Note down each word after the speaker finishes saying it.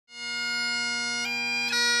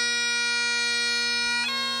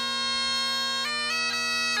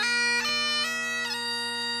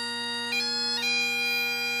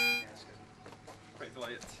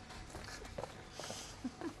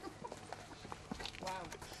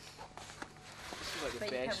like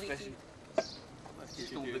the But best you fishing. I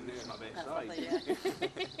still think this is my best side. lovely,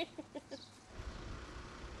 yeah.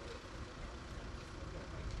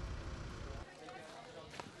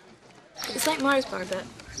 It's like Mars bar, but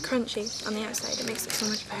crunchy on the outside. It makes it so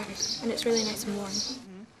much better, and it's really nice and warm.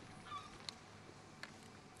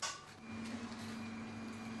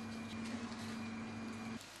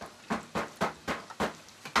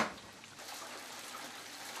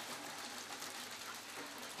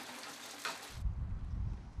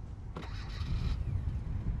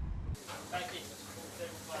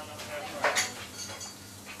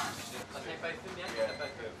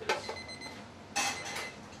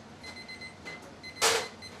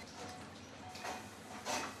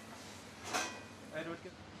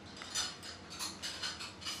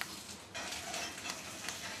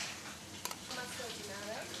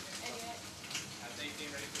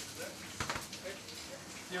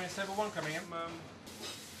 You only table one coming in,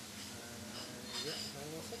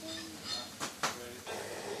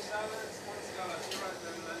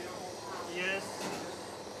 Yes.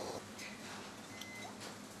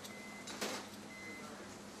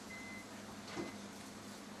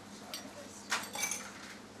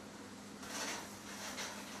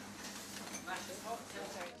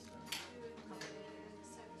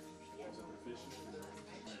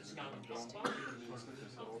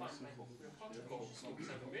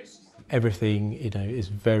 Everything, you know, is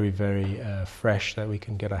very, very fresh that we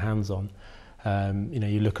can get our hands on. You know,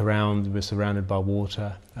 you look around, we're surrounded by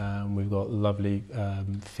water. We've got lovely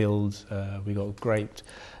fields. We've got great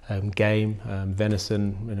game.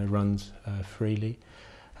 Venison, you know, runs freely.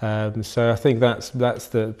 So I think that's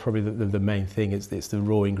probably the main thing. It's the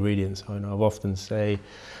raw ingredients. I know I've often say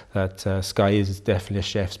that Skye is definitely a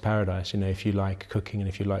chef's paradise. You know, if you like cooking and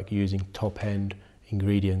if you like using top-end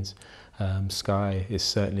ingredients, Skye is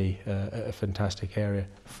certainly a fantastic area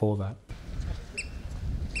for that.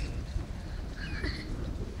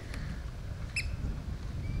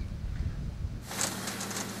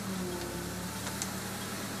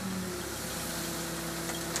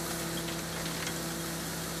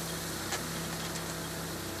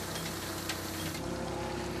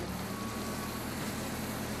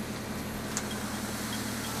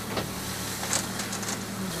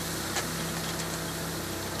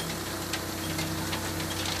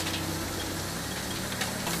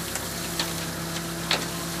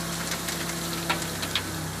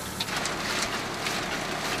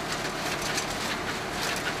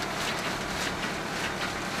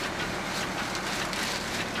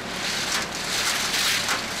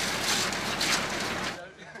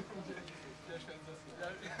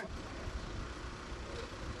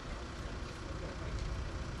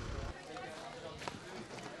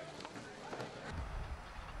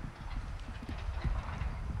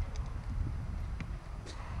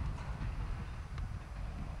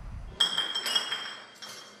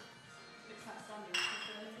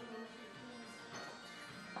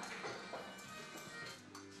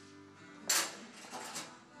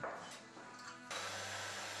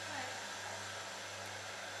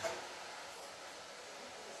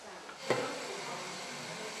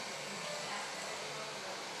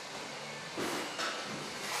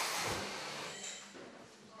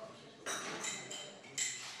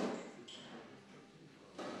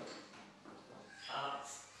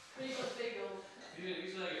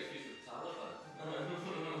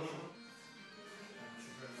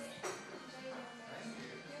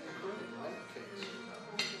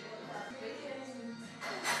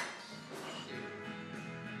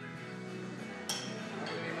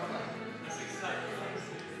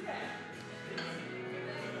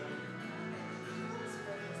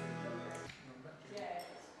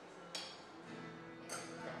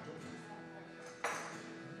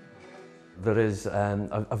 There is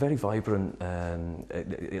a very vibrant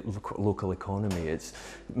local economy. It's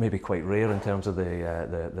maybe quite rare in terms of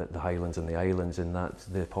the Highlands and the Islands in that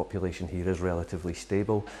the population here is relatively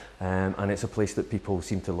stable, and it's a place that people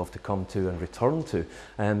seem to love to come to and return to.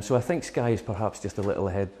 So I think Skye is perhaps just a little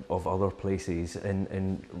ahead of other places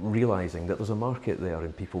in realising that there's a market there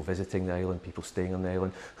in people visiting the island, people staying on the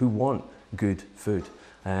island who want good food.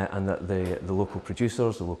 And that the local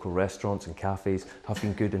producers, the local restaurants and cafes have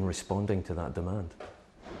been good in responding to that demand.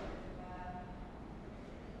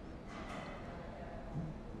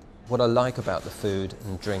 What I like about the food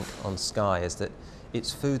and drink on Skye is that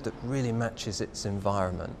it's food that really matches its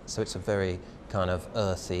environment. So it's a very kind of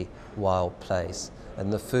earthy, wild place.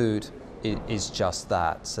 And the food is just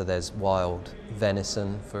that. So there's wild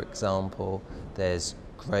venison, for example. There's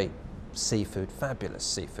great seafood, fabulous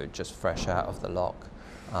seafood, just fresh out of the loch.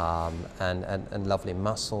 And lovely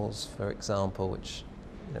mussels, for example, which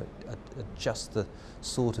you know, just the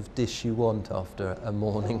sort of dish you want after a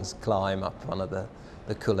morning's climb up one of the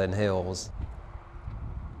Cullen Hills.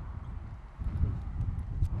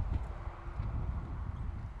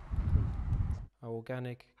 Our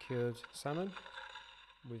organic cured salmon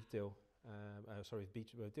with dill,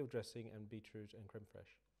 dill dressing and beetroot and creme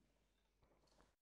fraiche.